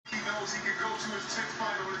knows he can go to his 10th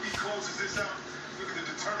final if he closes this out. Look at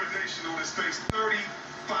the determination on his face.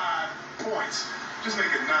 35 points. Just make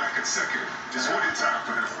it 9 consecutive. Just winning time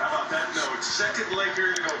for him. How about that note? Second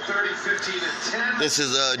Laker to go 30, 15, and 10. This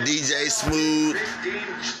is DJ Smooth.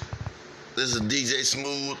 This is DJ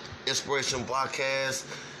Smooth Inspiration Podcast.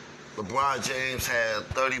 LeBron James had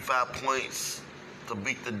 35 points to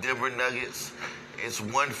beat the Denver Nuggets. It's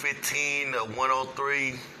 115 to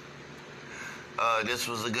 103. This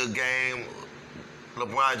was a good game.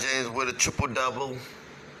 LeBron James with a triple-double.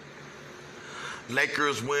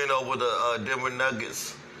 Lakers win over the Denver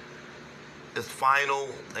Nuggets. It's final.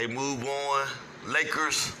 They move on.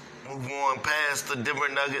 Lakers move on past the Denver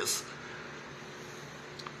Nuggets.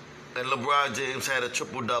 And LeBron James had a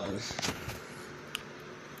triple-double.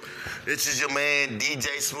 This is your man,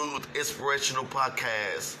 DJ Smooth, Inspirational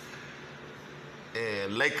Podcast.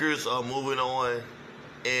 And Lakers are moving on.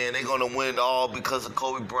 And they're going to win it all because of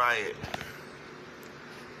Kobe Bryant.